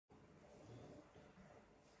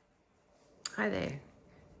Hi there,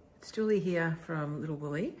 it's Julie here from Little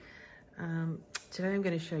Woollie. Today I'm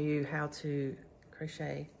going to show you how to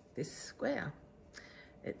crochet this square.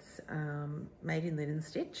 It's made in linen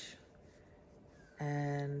stitch,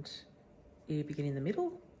 and you begin in the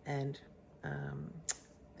middle and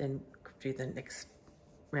then do the next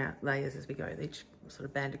round layers as we go, each sort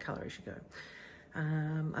of band of colour as you go.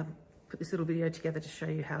 I've put this little video together to show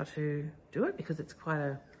you how to do it because it's quite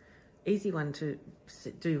a easy one to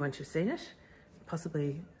do once you've seen it.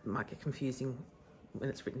 Possibly it might get confusing when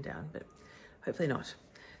it's written down, but hopefully not.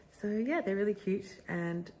 So yeah, they're really cute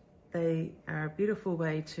and they are a beautiful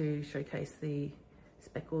way to showcase the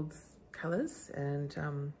speckled colours, and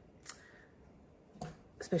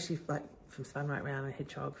especially like from spun right round and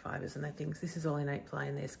hedgehog fibres and that things. This is all in 8 ply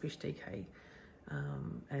and they're squish DK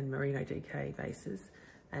and merino DK bases,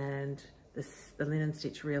 and the linen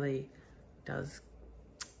stitch really does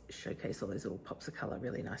showcase all those little pops of colour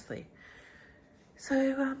really nicely.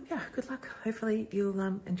 So yeah, good luck. Hopefully you'll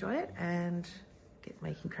enjoy it and get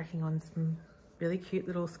cracking on some really cute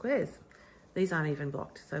little squares. These aren't even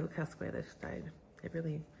blocked, so look how square they've stayed.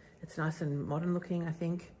 It's nice and modern looking, I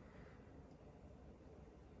think.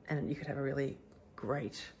 And you could have a really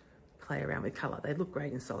great play around with colour. They look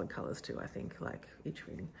great in solid colours too, I think, like each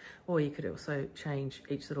ring. Or you could also change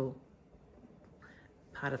each little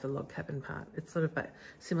part of the log cabin part. It's sort of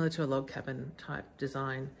similar to a log cabin type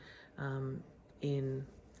design in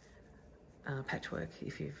patchwork,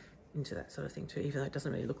 if you're into that sort of thing too, even though it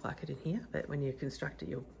doesn't really look like it in here, but when you construct it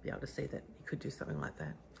you'll be able to see that you could do something like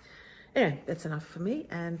that. Anyway, that's enough for me,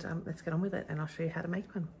 and let's get on with it and I'll show you how to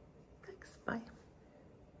make one. Thanks, bye.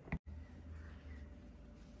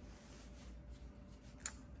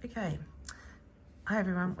 Okay, hi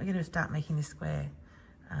everyone, we're going to start making this square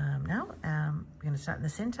now. We're going to start in the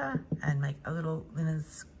centre and make a little linen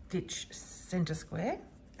stitch centre square,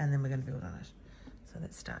 and then we're going to build on it. So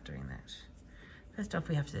let's start doing that. First off,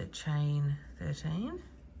 we have to chain 13.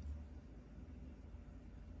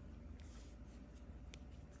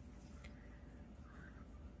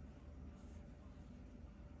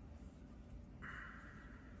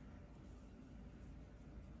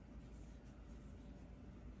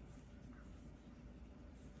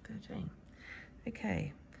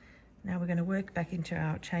 Okay, now we're going to work back into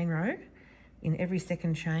our chain row. In every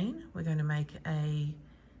second chain, we're going to make a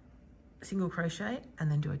single crochet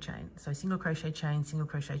and then do a chain. So single crochet chain, single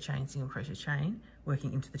crochet chain, single crochet chain,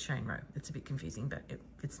 working into the chain row. It's a bit confusing, but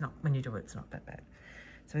it's not, when you do it, it's not that bad.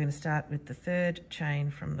 So we're going to start with the 3rd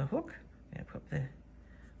chain from the hook. We're going to put the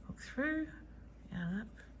hook through, down, up,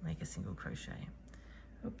 make a single crochet.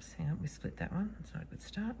 Oops, hang on, we split that one. That's not a good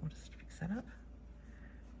start. We'll just fix that up.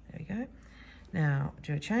 There we go. Now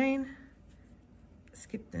do a chain,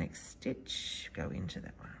 skip the next stitch, go into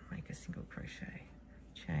that one, make a single crochet,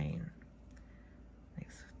 chain,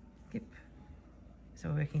 next skip. So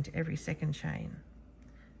we're working to every second chain.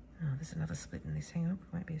 Oh, there's another split in this, hang on,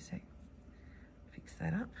 won't be a sec. Fix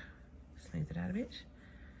that up, smooth it out a bit.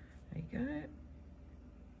 There you go.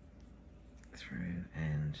 Through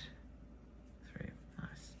and through,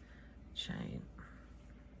 nice. Chain.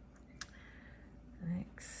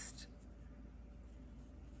 Next,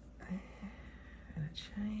 there, and a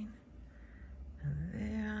chain, and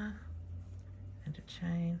there, and a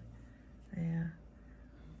chain, there,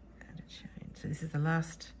 and a chain. So this is the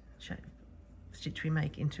last stitch we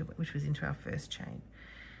make which was into our first chain.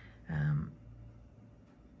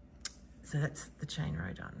 So that's the chain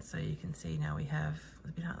row done. So you can see now we have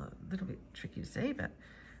a little bit tricky to see, but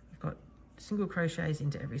we've got single crochets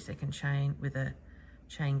into every second chain with a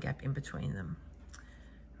chain gap in between them.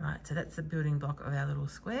 Right, so that's the building block of our little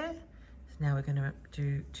square. So now we're going to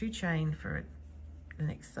do 2 chain for the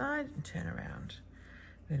next side and turn around.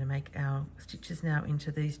 We're going to make our stitches now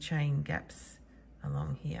into these chain gaps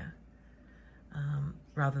along here,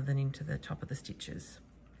 rather than into the top of the stitches.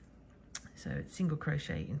 So it's single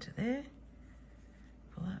crochet into there,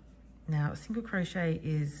 pull up. Now single crochet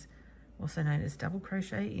is also known as double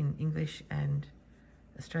crochet in English and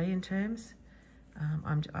Australian terms.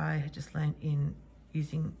 I had just learned in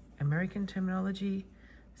using American terminology,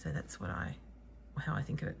 so that's how I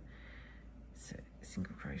think of it. So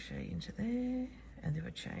single crochet into there and do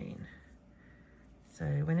a chain. So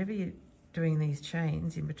whenever you're doing these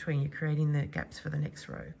chains in between, you're creating the gaps for the next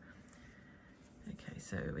row. Okay,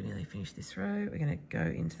 so we're nearly finished this row. We're going to go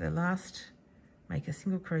into the last, make a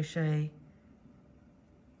single crochet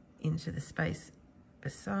into the space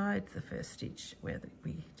beside the first stitch where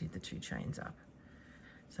we did the 2 chains up.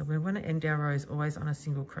 So we want to end our rows always on a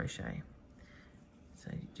single crochet.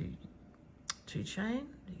 So you do 2 chain,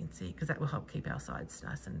 you can see, because that will help keep our sides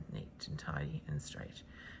nice and neat and tidy and straight.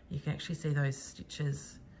 You can actually see those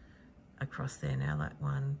stitches across there now, like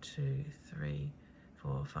 1, 2, 3,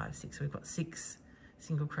 4, 5, 6. So we've got 6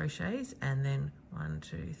 single crochets, and then 1,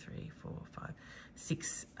 2, 3, 4, 5,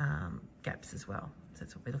 6 gaps as well. So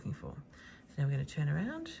that's what we're looking for. So now we're going to turn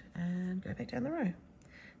around and go back down the row.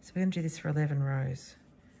 So we're going to do this for 11 rows,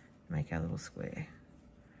 make our little square.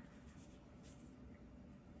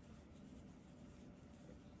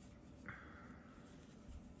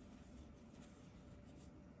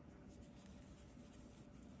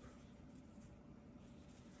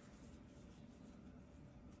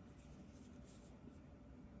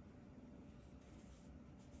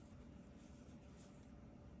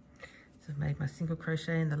 So I've made my single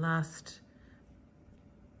crochet in the last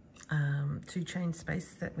 2 chain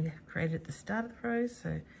space that we created at the start of the row.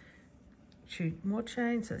 So 2 more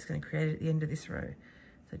chains, so it's going to create it at the end of this row.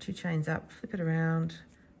 So 2 chains up, flip it around,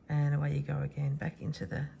 and away you go again, back into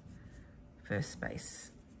the first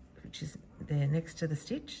space, which is there next to the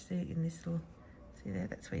stitch. See in this little, see there,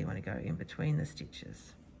 that's where you want to go, in between the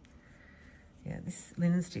stitches. Yeah, this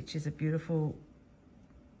linen stitch is a beautiful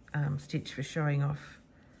stitch for showing off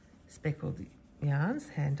speckled yarns,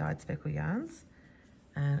 hand-dyed speckled yarns.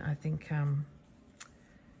 And I think,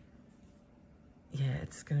 yeah,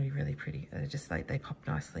 it's going to be really pretty. They're just like, they pop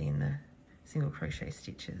nicely in the single crochet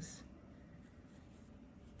stitches.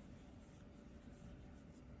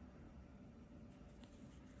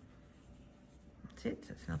 That's it,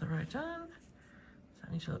 that's another row done.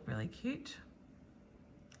 Starting to look really cute.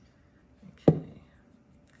 Okay.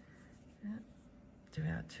 Yeah. Do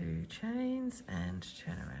our 2 chains and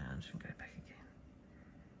turn around and go back again.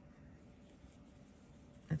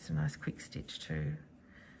 It's a nice quick stitch too.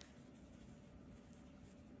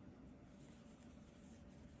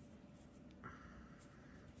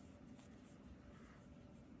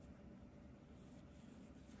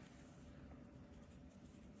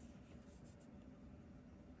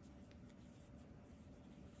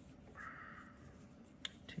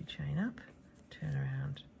 Two chain up, turn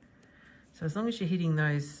around. So as long as you're hitting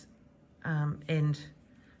those end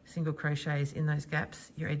single crochets in those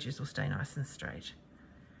gaps, your edges will stay nice and straight.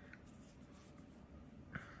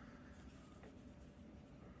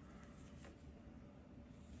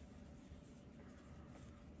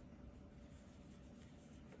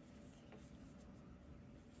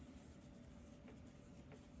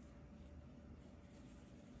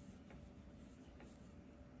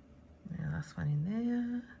 Last one in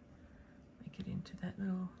there, make it into that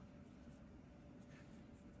little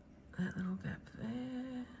gap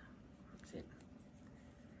there. That's it.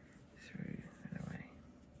 Through and away.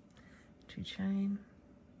 2 chain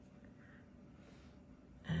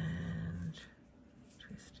and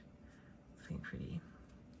twist. Looking pretty.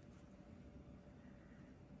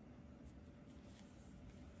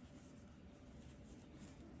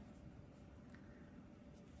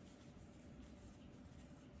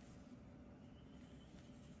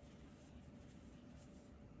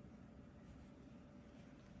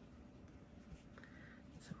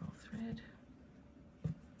 Thread.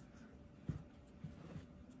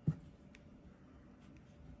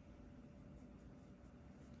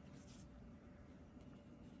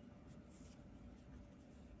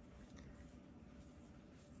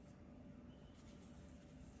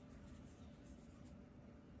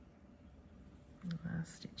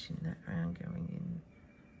 Last stitch in that round going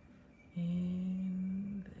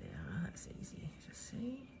in there. That's easy to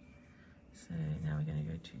see. So now we're going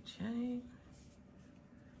to go 2 chain.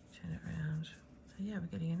 Turn it around. So yeah, we're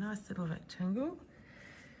getting a nice little rectangle.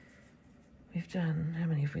 We've done, how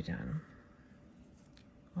many have we done?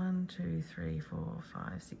 1, 2, 3, 4,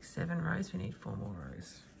 5, 6, 7 rows. We need 4 more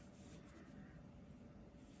rows.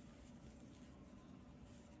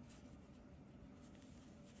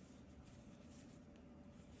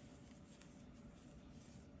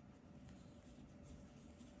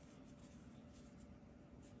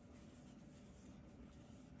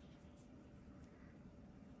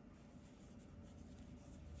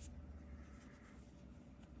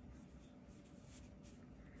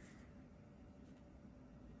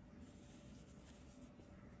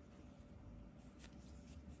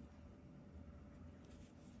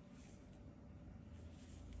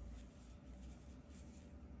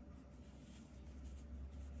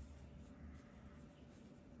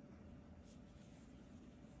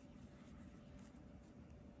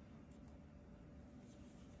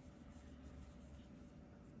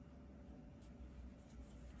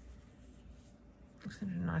 Looks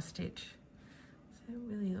like a nice stitch. So it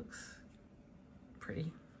really looks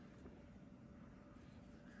pretty.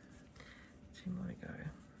 2 more to go.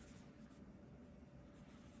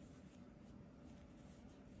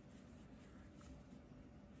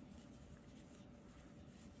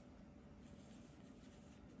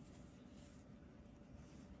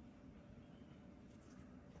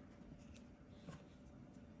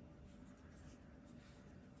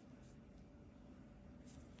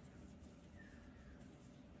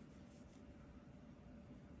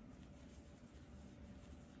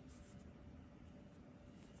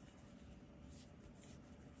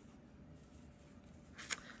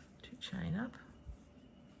 chain up,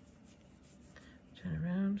 turn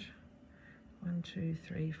around, 1, 2,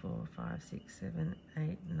 3, 4, 5, 6, 7,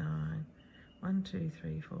 8, 9, 1, 2,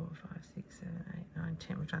 3, 4, 5, 6, 7, 8, 9,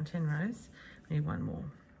 10. We've done 10 rows. We need one more.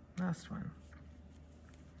 Last one.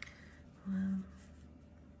 1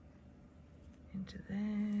 into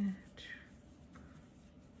there,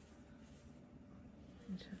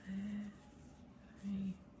 into there,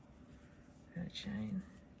 3, and a chain,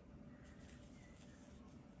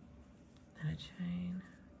 and a chain,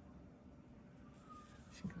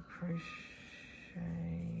 single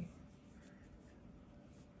crochet,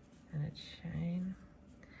 and a chain.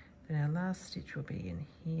 Then our last stitch will be in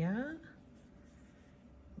here,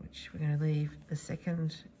 which we're going to leave the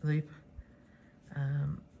second loop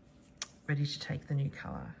ready to take the new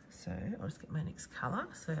colour. So I'll just get my next colour.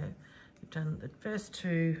 So we've done the first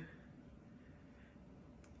two.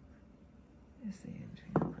 Here's the end.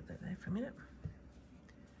 I'll put that there for a minute.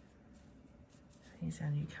 So here's our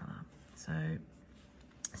new colour. So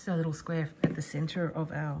it's a little square at the centre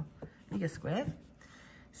of our bigger square.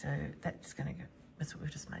 So that's going to go, that's what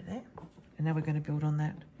we've just made there. And now we're going to build on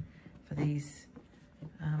that for these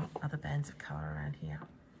other bands of colour around here.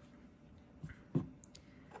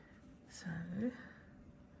 So I'm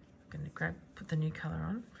going to put the new colour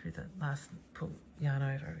on through the last, pull yarn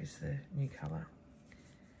over is the new colour.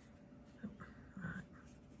 Right.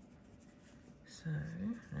 So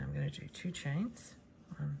now I'm going to do 2 chains,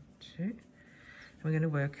 1, 2. And we're going to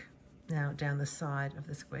work now down the side of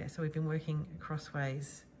the square. So we've been working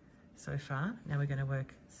crossways so far. Now we're going to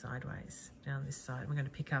work sideways down this side. We're going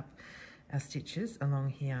to pick up our stitches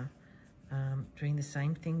along here, doing the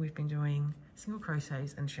same thing we've been doing, single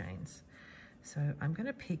crochets and chains. So I'm going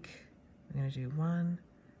to pick, we're going to do 1,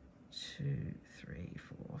 2, 3,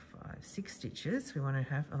 4, 5, 6 stitches we want to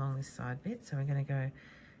have along this side bit. So we're going to go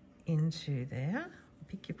into there,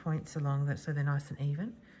 pick your points along that so they're nice and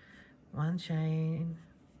even. 1 chain,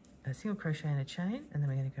 a single crochet and a chain, and then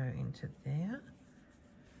we're going to go into there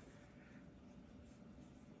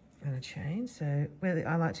and a chain. So where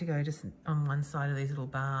I like to go just on one side of these little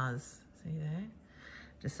bars, see there,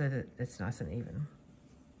 just so that it's nice and even.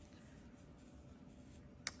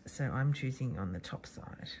 So I'm choosing on the top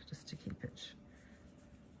side just to keep it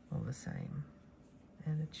all the same,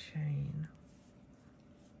 and a chain.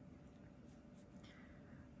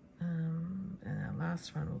 And our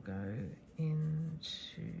last one will go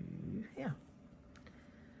into here.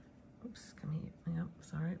 Oops, come here. Hang on,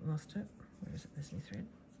 sorry, lost it. Where is it? There's my thread.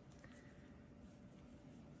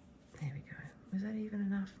 There we go. Was that even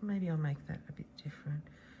enough? Maybe I'll make that a bit different.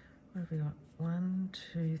 What have we got? 1,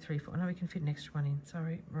 2, 3, 4. No, we can fit an extra one in.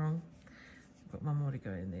 Sorry, wrong. I've got one more to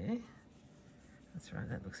go in there. That's right,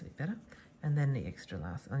 that looks a bit better. And then the extra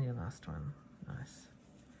last, on your last one. Nice.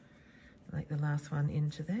 Make the last one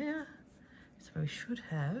into there. So we should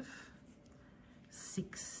have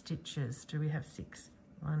 6 stitches. Do we have 6?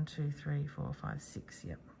 1, 2, 3, 4, 5, 6.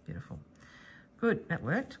 Yep, beautiful. Good, that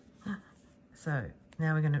worked. So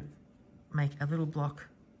now we're going to make a little block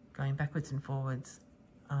going backwards and forwards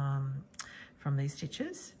from these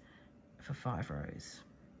stitches for 5 rows.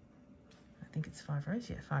 I think it's 5 rows,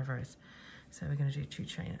 yeah, 5 rows. So we're going to do 2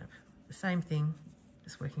 chain up. The same thing,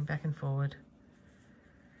 just working back and forward.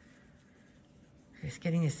 Just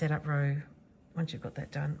getting your setup row. Once you've got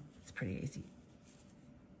that done, it's pretty easy.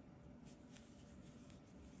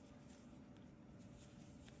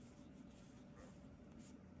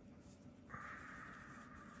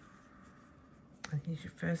 And here's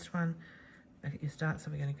your first one. Back at your start,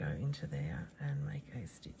 so we're going to go into there and make a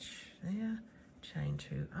stitch there, chain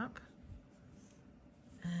 2 up,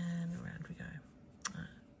 and around we go.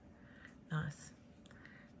 Nice.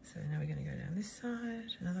 So now we're going to go down this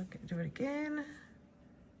side, another, do it again.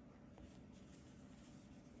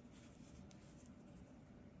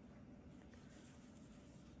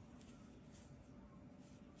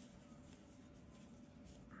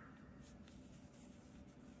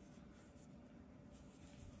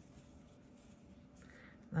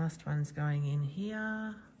 Last one's going in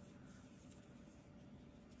here,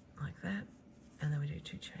 like that, and then we do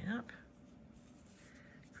 2 chain up,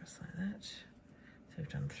 cross like that. So we've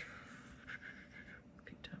done,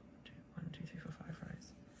 picked up 1, 2, 3, 4, 5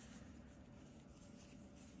 rows.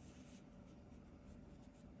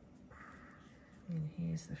 And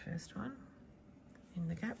here's the first one in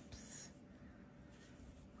the gaps.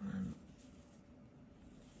 1,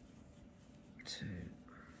 2,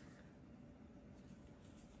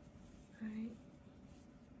 3,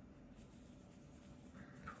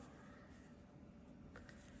 4,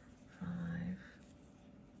 5.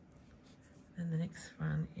 And the next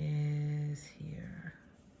one is here.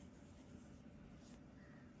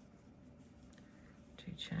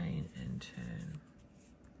 2 chain and turn.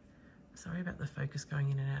 Sorry about the focus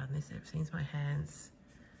going in and out on this. It seems my hands,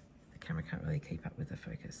 the camera can't really keep up with the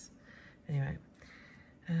focus. Anyway,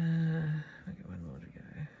 I've got one more to go.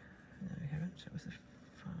 No, we haven't. That was a 5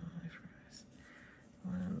 rows.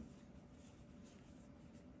 1,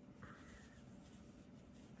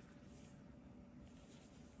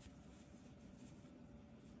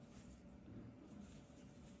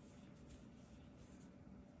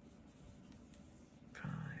 5.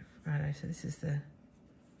 Righto, so this is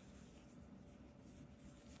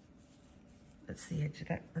that's the edge of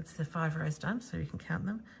that. That's the 5 rows done, so you can count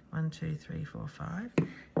them. 1, 2, 3, 4, 5.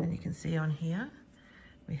 And you can see on here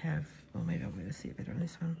we have, or maybe I'll be able to see it better on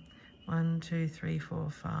this one. 1, 2, 3, 4,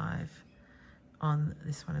 5 on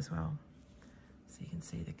this one as well. So you can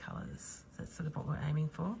see the colours. So that's sort of what we're aiming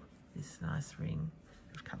for, this nice ring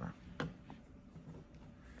of colour.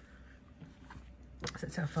 So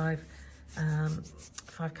that's our 5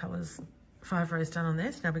 colours, 5 rows done on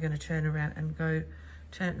there. So now we're going to turn around and go,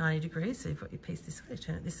 turn it 90 degrees. So you've got your piece this way,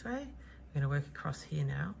 turn it this way. We're going to work across here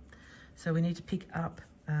now. So we need to pick up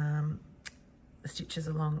the stitches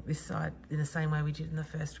along this side in the same way we did in the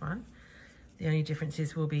first one. The only difference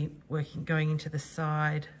is we'll be going into the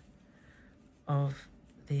side of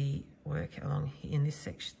the work along here in this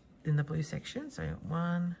section, in the blue section. So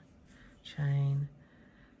 1 chain,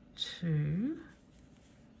 2,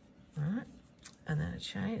 right, and then a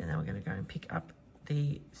chain, and then we're going to go and pick up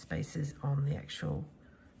the spaces on the actual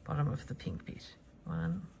bottom of the pink bit.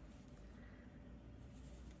 1,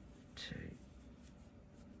 2,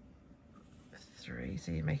 3.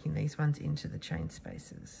 So you're making these ones into the chain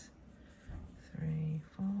spaces. 3,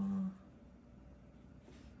 4,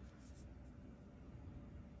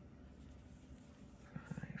 5,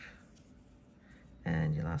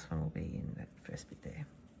 and your last one will be in that first bit there.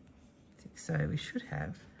 6. So we should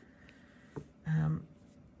have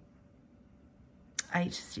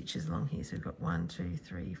 8 stitches along here. So we've got 1, 2,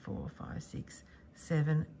 3, 4, 5, 6,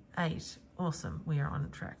 7, 8. Awesome, we are on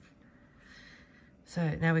track.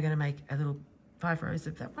 So now we're going to make a little 5 rows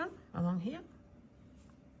of that one along here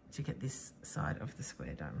to get this side of the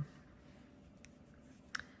square done.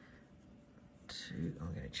 2,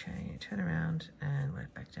 I'm going to chain, turn around and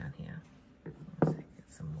work back down here. So get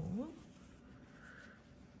some more.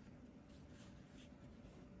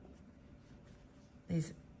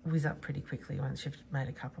 These whiz up pretty quickly once you've made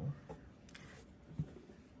a couple.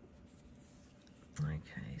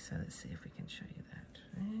 Okay, so let's see if we can show you that.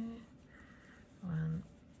 There. 1,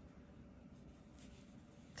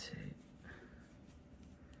 2,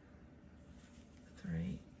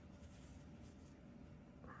 3,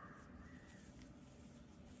 4.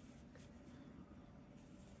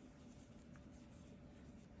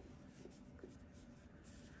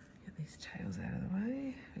 Get these tails out of the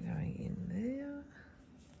way. We're going in there.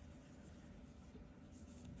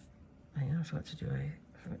 Hang on, I forgot to do a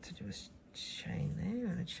chain there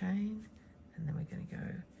and a chain, and then we're going to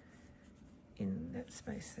go in that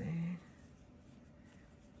space there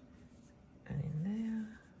and in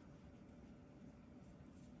there.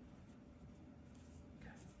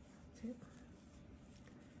 That's it.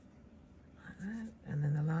 Like that. And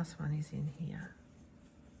then the last one is in here.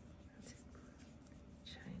 That's it.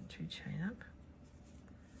 Chain, 2 chain up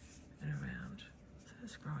and around. So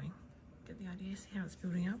it's growing. Get the idea? See how it's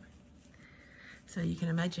building up? So you can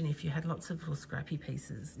imagine if you had lots of little scrappy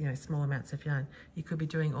pieces, you know, small amounts of yarn, you could be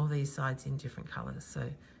doing all these sides in different colours.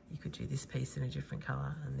 So you could do this piece in a different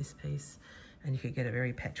colour and this piece, and you could get a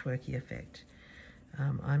very patchworky effect.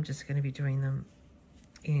 I'm just going to be doing them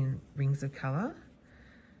in rings of colour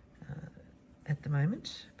at the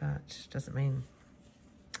moment, but doesn't mean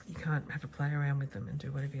you can't have a play around with them and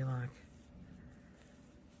do whatever you like.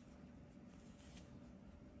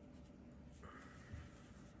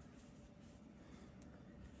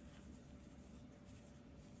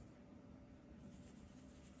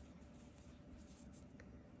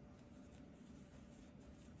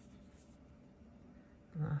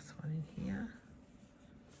 Last one in here.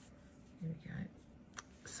 Here we go.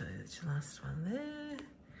 So that's your last one there.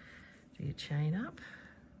 Do your chain up,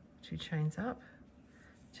 2 chains up,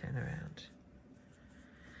 turn around.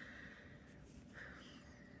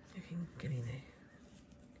 You can get in there.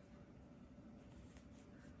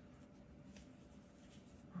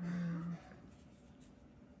 1,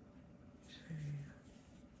 2,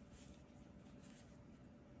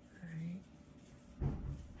 3.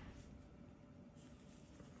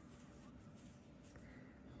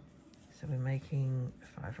 So we're making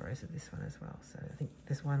 5 rows of this one as well. So I think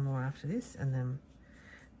there's one more after this, and then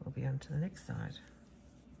we'll be on to the next side.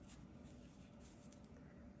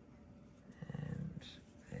 And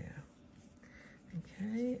there. Okay.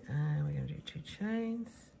 Okay, and we're going to do 2 chains,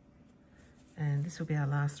 and this will be our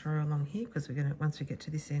last row along here, because we're going to, once we get to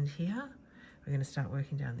this end here, we're going to start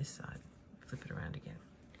working down this side. Flip it around again.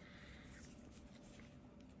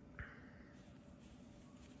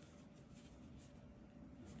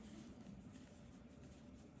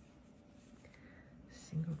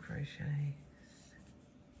 Single crochet.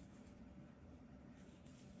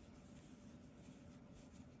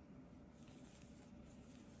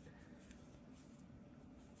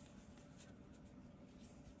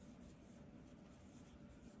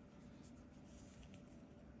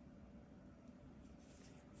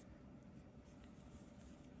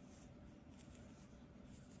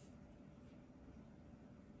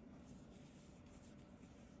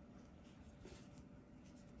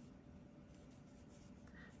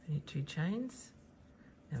 We need 2 chains.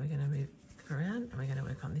 Now we're going to move around and we're going to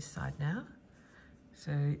work on this side now.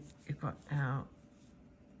 So you've got our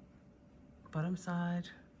bottom side,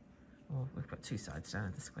 or we've got 2 sides done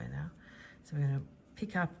of the square now. So we're going to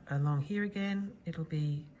pick up along here again. It'll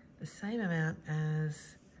be the same amount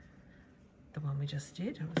as the one we just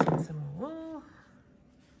did. I'll just get some more wool.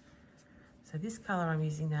 So this colour I'm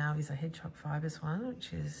using now is a hedgehog fibres one,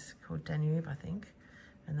 which is called Danube, I think.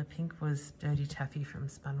 And the pink was Dirty Taffy from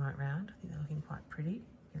Spun Right Round. I think they're looking quite pretty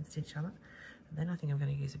against each other. And then I think I'm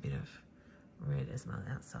going to use a bit of red as my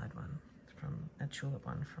outside one, from a tulip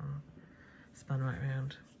one from Spun Right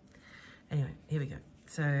Round. Anyway, here we go.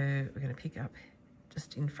 So we're going to pick up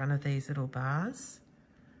just in front of these little bars.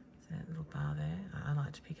 So that little bar there, I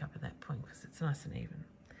like to pick up at that point because it's nice and even.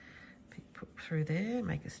 Put through there,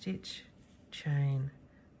 make a stitch, chain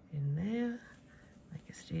in there, make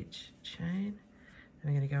a stitch, chain.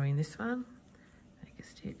 Then we're going to go in this one, make a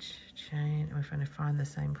stitch, chain, and we're trying to find the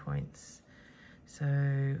same points. So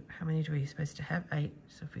how many do we supposed to have? 8.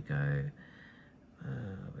 So if we go,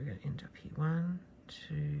 we're going to end up here. 1,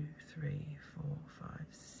 2, 3, 4, 5,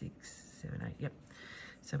 6, 7, 8. Yep.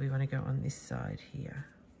 So we want to go on this side here.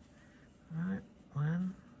 All right.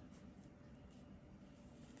 1,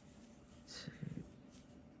 2,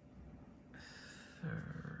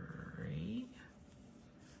 3.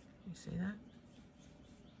 You see that?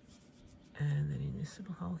 And then in this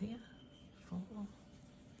little hole here, 4.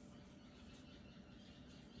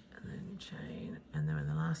 And then chain. And then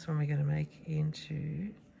the last one we're going to make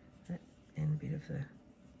into that end bit of the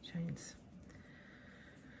chains,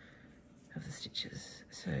 of the stitches.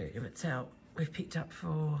 So it's out. We've picked up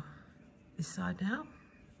for this side now.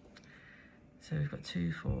 So we've got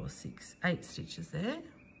 2, 4, 6, 8 stitches there,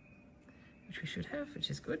 which we should have, which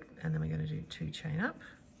is good. And then we're going to do 2 chain up.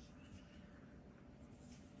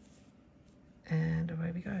 And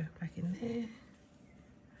away we go, back in there.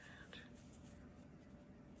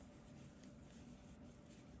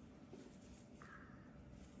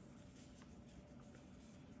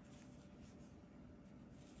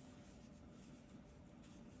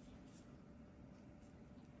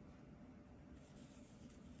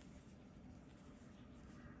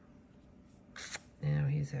 Now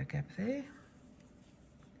here's our gap there.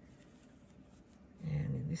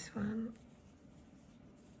 And in this one.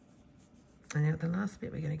 And now the last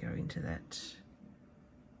bit, we're going to go into that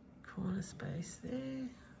corner space there.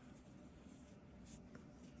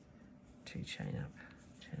 2 chain up,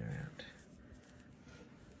 turn around.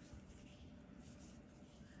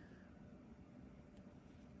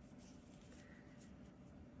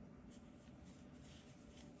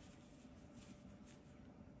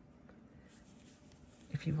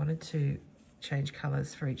 If you wanted to change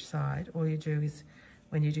colours for each side, all you do is,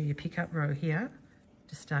 when you do your pickup row here,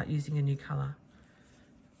 just start using a new colour.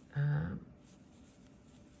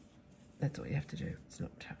 That's all you have to do. It's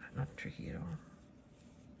not tricky at all.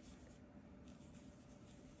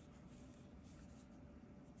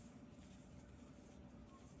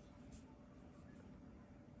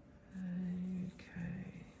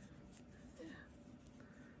 Okay.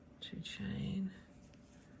 2 chain,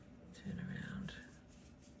 turn around.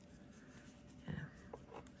 Yeah.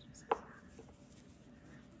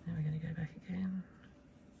 Now we're going to go back again.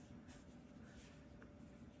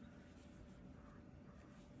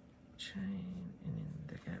 Chain in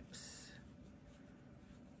the gaps,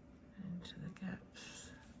 into the gaps.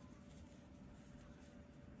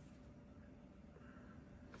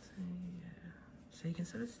 So yeah, so you can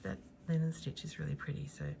sort of see that linen stitch is really pretty.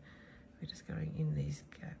 So we're just going in these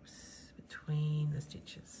gaps between the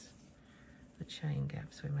stitches, the chain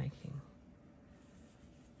gaps we're making.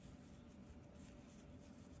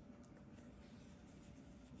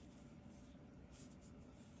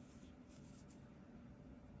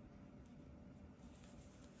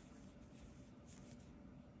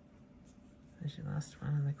 There's your last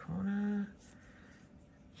one in the corner.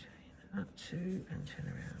 up 2 and turn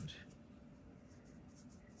around.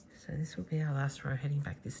 So this will be our last row heading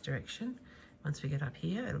back this direction. Once we get up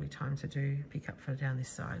here, it'll be time to pick up for down this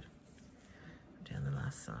side, down the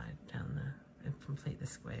last side, and complete the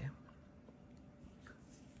square.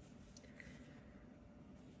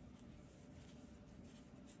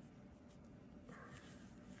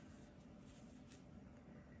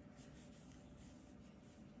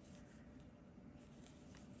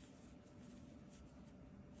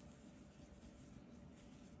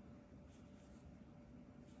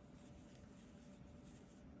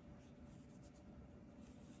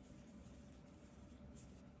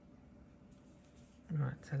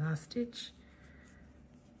 Right, so last stitch,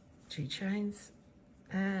 2 chains,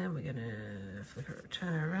 and we're going to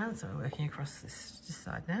turn her around. So we're working across this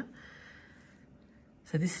side now.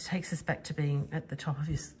 So this takes us back to being at the top of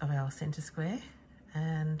our centre square,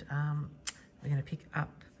 and we're going to pick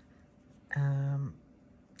up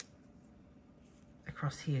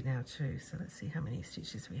across here now too. So let's see how many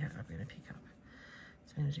stitches we have. We're going to pick up.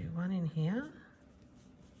 So I'm going to do 1 in here,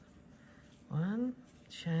 1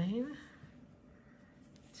 chain,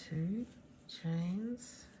 2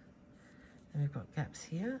 chains, and we've got gaps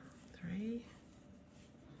here, 3,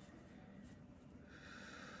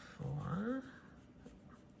 4,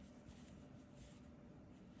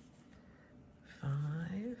 5,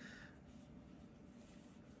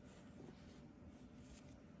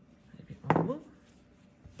 a bit more,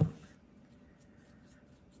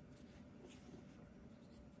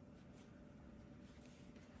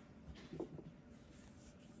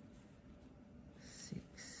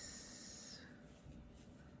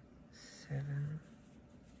 7,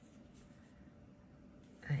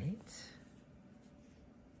 8,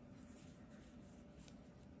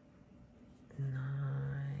 9.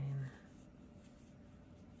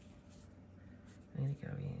 I'm going to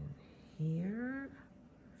go in here,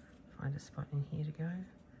 find a spot in here to go,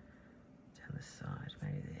 down the side,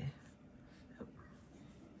 maybe there. Yep.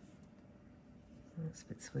 It's a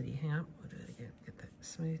bit splitty, hang on, we'll do it again, get that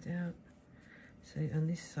smoothed out. So on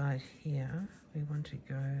this side here, we want to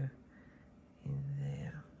go in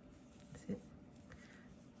there. That's it.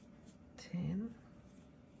 10,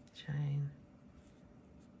 chain,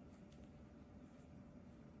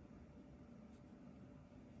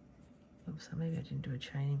 oops, so maybe I didn't do a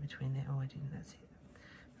chain in between there. Oh, I didn't, that's it.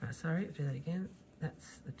 Right, sorry, I'll do that again.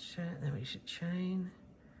 That's the chain, then we should chain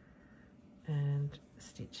and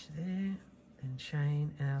stitch there, then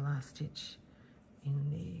chain, and our last stitch in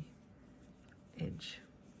the edge.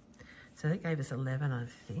 So that gave us 11, I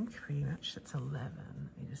think, pretty much. That's 11.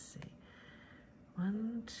 Let me just see.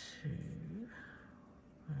 1, 2,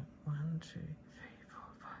 1, 2, 3, 4,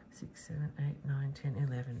 5, 6, 7, 8, 9, 10,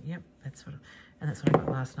 11. Yep, that's what, and that's what I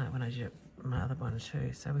got last night when I did my other one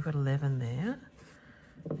too. So we've got 11 there.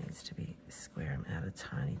 Needs to be square them out a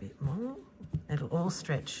tiny bit more. It'll all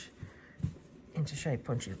stretch into shape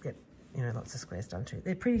once you get, you know, lots of squares done too.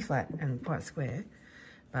 They're pretty flat and quite square,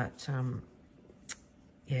 but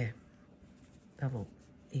yeah, they will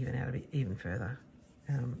even out a bit even further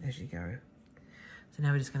as you go. So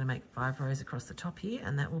now we're just going to make 5 rows across the top here,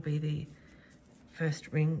 and that will be the first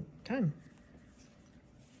ring done.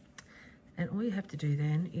 And all you have to do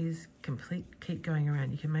then is keep going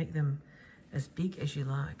around. You can make them as big as you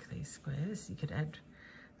like, these squares. You could add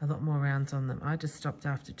a lot more rounds on them. I just stopped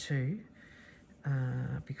after 2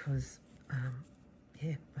 because,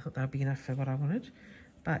 yeah, I thought that would be enough for what I wanted.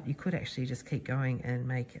 But you could actually just keep going and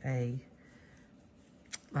make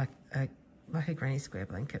like a granny square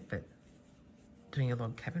blanket, but doing a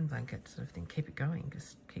log cabin blanket sort of thing. Keep it going,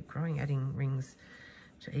 just keep growing, adding rings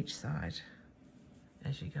to each side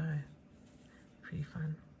as you go. Pretty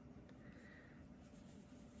fun.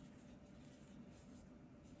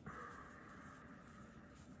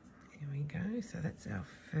 Here we go. So that's our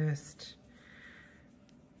first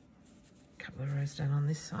couple of rows done on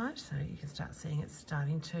this side. So you can start seeing it's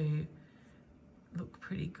starting to look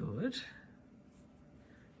pretty good.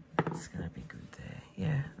 It's going to be good there.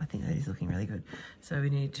 Yeah, I think that is looking really good. So we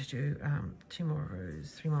need to do 2 more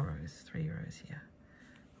rows, 3 more rows, 3 rows here.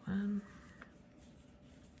 1,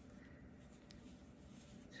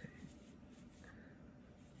 2.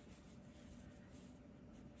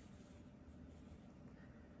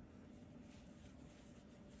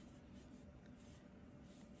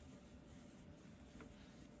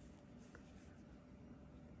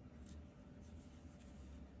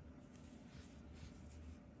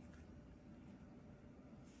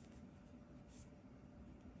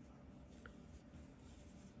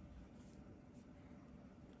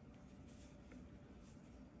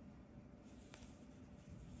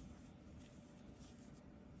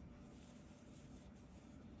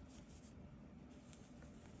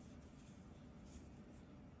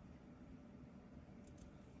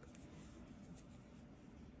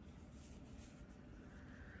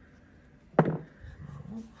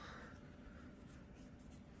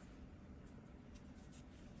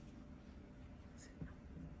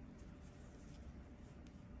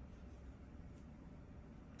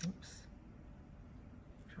 Oops.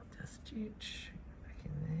 Dropped our stitch back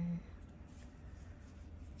in there.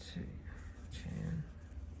 2, chain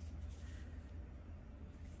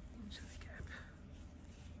into the gap.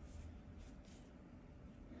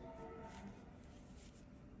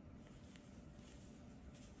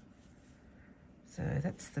 So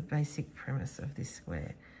that's the basic premise of this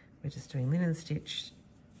square. We're just doing linen stitch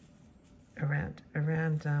around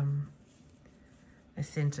a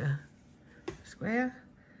center square,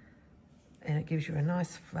 and it gives you a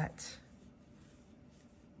nice flat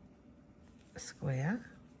square.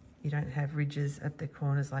 You don't have ridges at the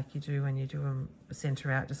corners like you do when you do them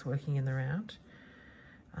center out, just working in the round,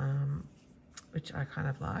 which I kind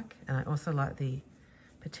of like. And I also like the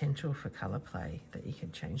potential for color play, that you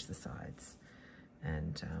can change the sides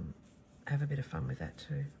and have a bit of fun with that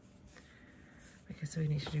too. Okay, so we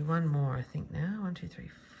need to do one more, I think now. 1, 2, 3,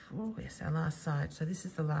 4. Yes, our last side. So this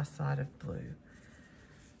is the last side of blue.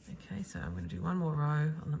 Okay, so I'm going to do one more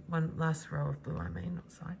row, on the one last row of blue, I mean,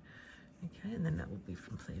 not side. Okay, and then that will be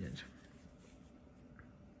completed.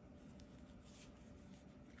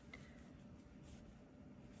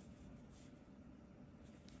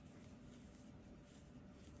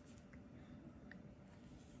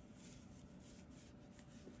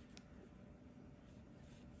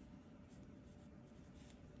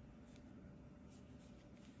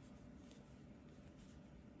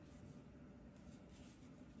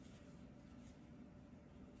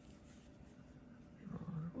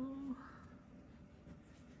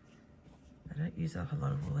 I don't use up a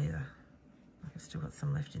lot of wool either. I've still got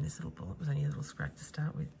some left in this little ball. It was only a little scrap to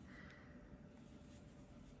start with.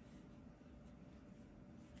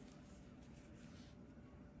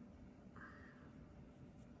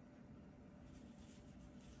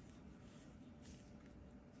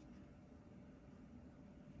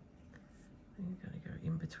 You've got to go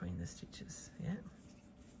in between the stitches, yeah?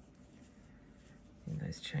 In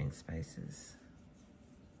those chain spaces.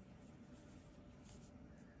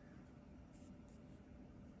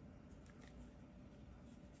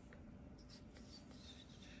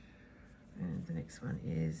 And the next one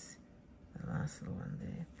is the last little one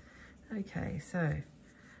there. Okay, so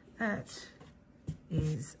that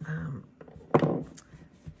is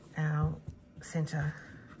our center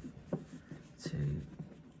to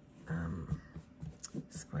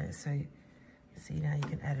square. So you see now you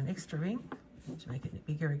can add an extra ring to make it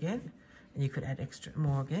bigger again, and you could add extra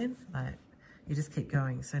more again, but you just keep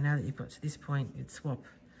going. So now that you've got to this point, you'd swap,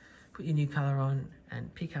 put your new color on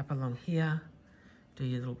and pick up along here, do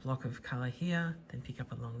your little block of colour here, then pick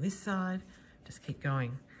up along this side, just keep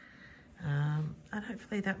going. And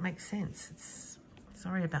hopefully that makes sense.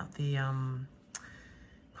 Sorry about the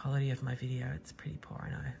quality of my video, it's pretty poor, I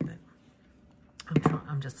know, but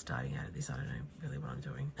I'm just starting out at this, I don't know really what I'm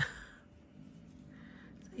doing.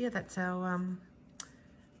 So yeah, that's our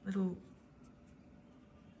little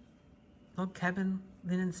log cabin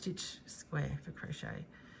linen stitch square for crochet.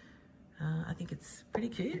 I think it's pretty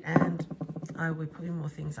cute, and I will be putting more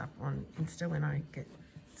things up on Insta when I get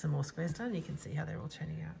some more squares done. You can see how they're all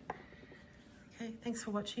turning out. Okay, thanks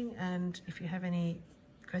for watching, and if you have any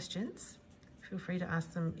questions, feel free to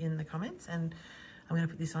ask them in the comments, and I'm going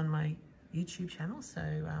to put this on my YouTube channel, so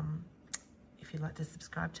if you'd like to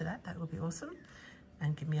subscribe to that, that would be awesome,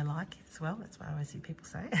 and give me a like as well. That's what I always see people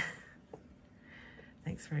say.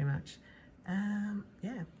 Thanks very much.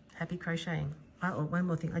 Yeah, happy crocheting. Oh, one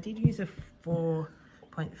more thing. I did use a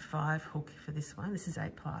 4.5 hook for this one. This is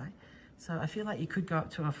 8 ply. So I feel like you could go up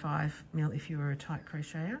to a 5 mil if you were a tight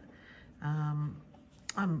crocheter. I'm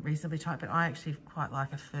reasonably tight, but I actually quite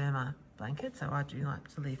like a firmer blanket. So I do like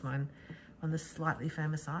to leave mine on the slightly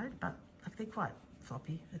firmer side, but they're quite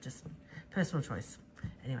floppy. They're just personal choice.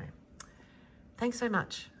 Anyway, thanks so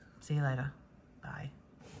much. See you later. Bye.